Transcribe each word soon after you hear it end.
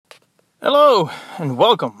Hello and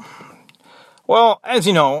welcome. Well, as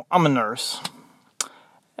you know, I'm a nurse.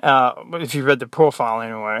 If you read the profile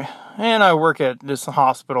anyway, and I work at this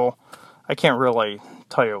hospital. I can't really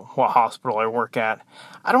tell you what hospital I work at.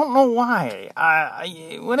 I don't know why.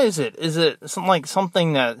 What is it? Is it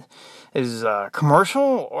something that is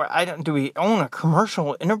commercial, or do we own a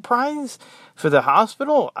commercial enterprise for the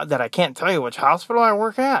hospital that I can't tell you which hospital I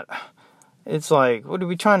work at? It's like, what are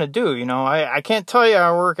we trying to do? I can't tell you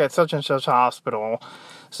I work at such and such hospital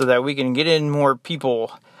so that we can get in more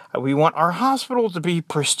people. We want our hospital to be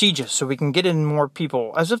prestigious so we can get in more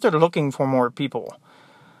people, as if they're looking for more people.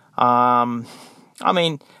 To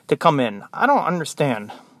come in. I don't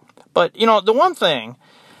understand. But, the one thing,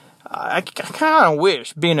 I kind of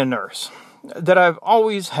wish, being a nurse, that I've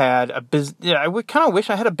always had I kind of wish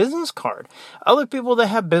I had a business card. Other people that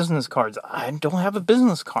have business cards, I don't have a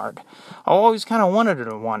business card. I always kind of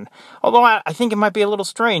wanted one. Although I think it might be a little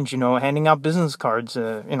strange, handing out business cards,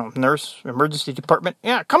 nurse, emergency department.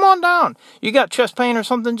 Yeah, come on down. You got chest pain or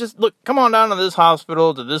something? Just come on down to this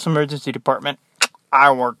hospital, to this emergency department.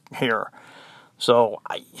 I work here. So,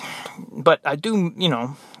 but I do,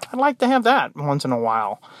 I'd like to have that once in a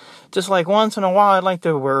while. Just like once in a while, I'd like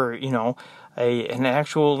to wear, an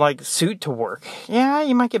actual, suit to work. Yeah,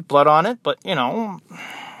 you might get blood on it, but, once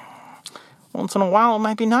in a while, it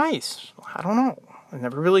might be nice. I don't know. I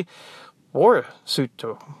never really wore a suit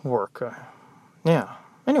to work.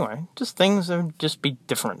 Anyway, just things that would just be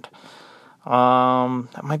different.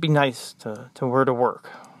 That might be nice to wear to work.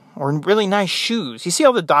 Or really nice shoes. You see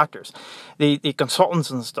all the doctors, the consultants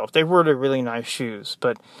and stuff, they wear the really nice shoes.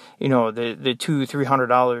 But, the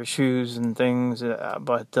 $200-$300 shoes and things.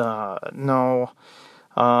 No,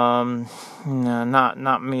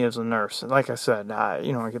 not me as a nurse. Like I said, I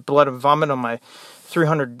get blood and vomit on my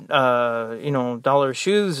 $300, dollar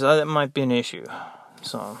shoes. That might be an issue.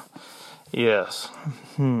 So, yes.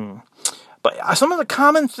 But some of the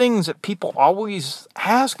common things that people always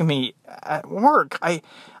ask me at work,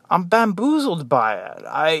 I'm bamboozled by it.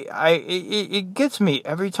 It gets me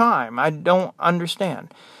every time. I don't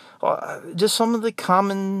understand. Just some of the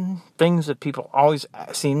common things that people always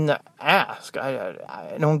seem to ask.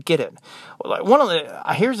 I don't get it.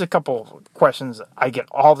 Here's a couple questions I get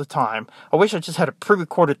all the time. I wish I just had a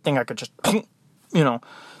pre-recorded thing I could just,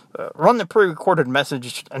 run the pre-recorded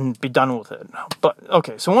message and be done with it. But,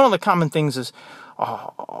 okay, so one of the common things is,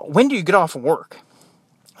 when do you get off of work?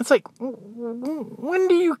 It's like, when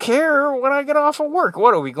do you care when I get off of work?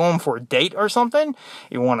 What, are we going for a date or something?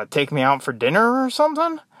 You want to take me out for dinner or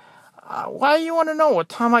something? Why do you want to know what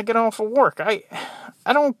time I get off of work? I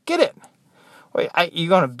don't get it. Wait, you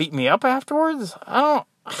going to beat me up afterwards? I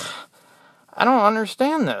don't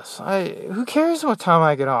understand this. Who cares what time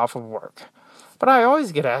I get off of work? But I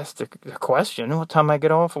always get asked the question, what time I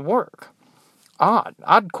get off of work?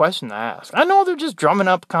 Odd question to ask. I know they're just drumming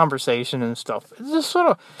up conversation and stuff. It's just sort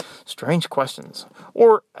of strange questions.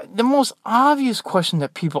 Or the most obvious question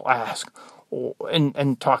that people ask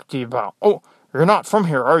and talk to you about. Oh, you're not from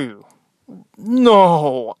here, are you?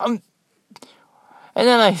 No, And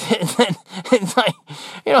then it's like,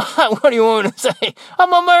 what do you want me to say?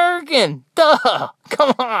 I'm American. Duh.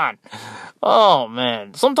 Come on. Oh,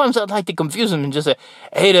 man. Sometimes I'd like to confuse them and just say,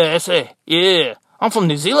 hey there, essay. Yeah, I'm from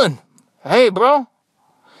New Zealand. Hey, bro.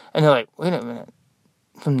 And they're like, wait a minute.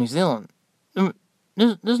 From New Zealand?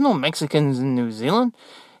 There's no Mexicans in New Zealand?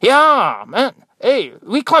 Yeah, man. Hey,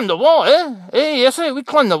 we climbed the wall, eh? Hey, essay, we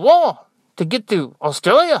climbed the wall to get to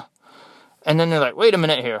Australia. And then they're like, wait a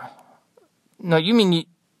minute here. No, you mean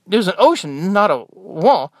there's an ocean, not a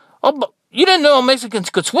wall. Oh, but you didn't know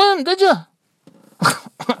Mexicans could swim, did you?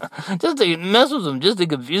 Just to mess with them, just to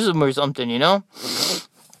confuse them or something,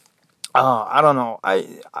 I don't know.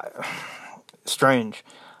 Strange.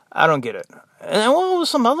 I don't get it. And then what was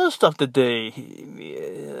some other stuff that they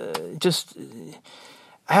just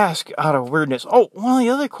ask out of weirdness? Oh, one of the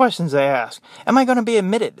other questions they ask, am I going to be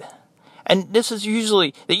admitted? And this is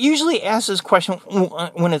they usually ask this question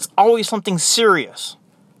when it's always something serious.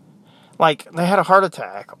 Like they had a heart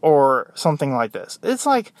attack or something like this. It's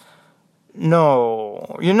like,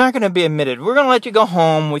 no, you're not going to be admitted. We're going to let you go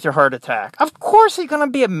home with your heart attack. Of course you're going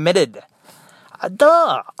to be admitted.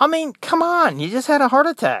 Duh. I mean, come on. You just had a heart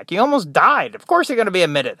attack. You almost died. Of course you're going to be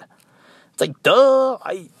admitted. It's like, duh.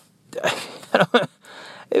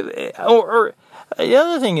 Or the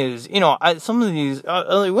other thing is, some of these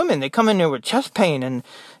other women, they come in there with chest pain and,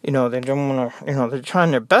 they don't want to, they're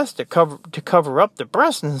trying their best to cover up the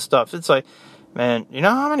breasts and stuff. It's like, man, you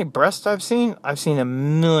know how many breasts I've seen? I've seen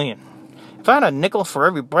 1 million. If I had a nickel for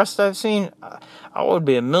every breast I've seen, I would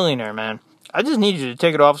be a millionaire, man. I just need you to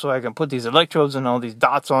take it off so I can put these electrodes and all these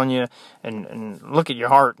dots on you and look at your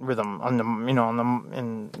heart rhythm on the,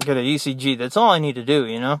 and get an ECG. That's all I need to do,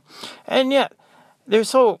 And yet, they're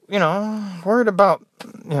so, worried about,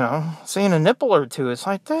 seeing a nipple or two. It's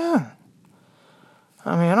like, damn.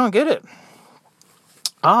 I mean, I don't get it.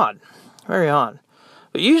 Odd. Very odd.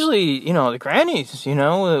 But usually, the grannies,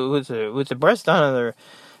 with the breast on their,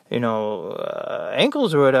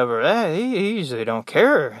 ankles or whatever, they usually don't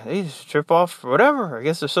care. They just strip off whatever. I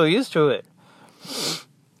guess they're so used to it.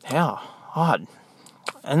 Yeah, odd.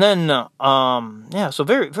 And then, so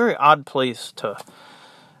very, very odd place to,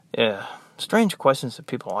 strange questions that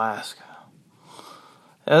people ask.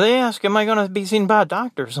 They ask, am I going to be seen by a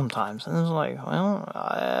doctor sometimes? And it's like, well,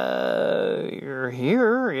 you're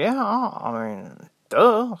here, yeah. I mean,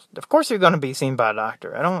 duh. Of course you're going to be seen by a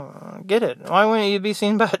doctor. I don't get it. Why wouldn't you be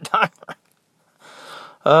seen by a doctor?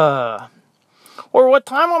 Or what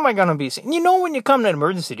time am I going to be seen? When you come to an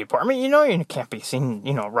emergency department, you can't be seen,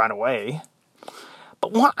 right away.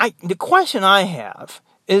 But the question I have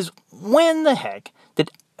is, when the heck did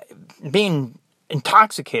being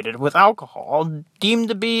intoxicated with alcohol deemed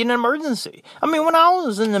to be an emergency? I mean, when I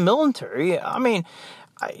was in the military,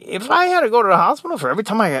 if I had to go to the hospital for every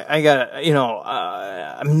time I got,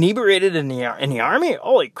 inebriated in the army,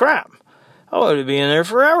 holy crap, I would be in there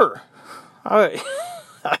forever.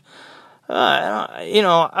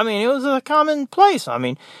 It was a common place.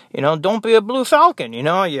 Don't be a Blue Falcon. You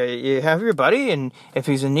have your buddy, and if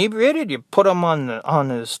he's inebriated, you put him on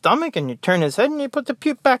his stomach, and you turn his head, and you put the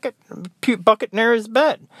puke bucket near his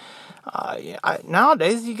bed.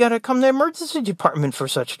 Nowadays, you got to come to the emergency department for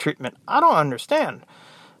such treatment. I don't understand.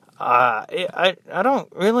 I don't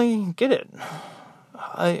really get it.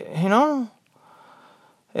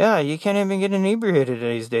 Yeah, you can't even get inebriated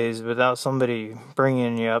these days without somebody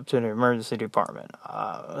bringing you up to the emergency department.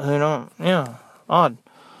 Odd.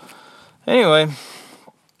 Anyway,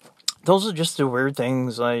 those are just the weird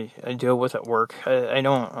things I deal with at work. I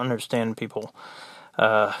don't understand people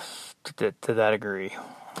to that degree.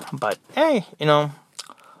 But, hey,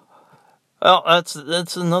 well,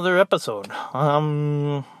 that's another episode.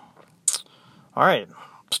 All right,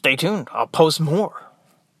 stay tuned. I'll post more.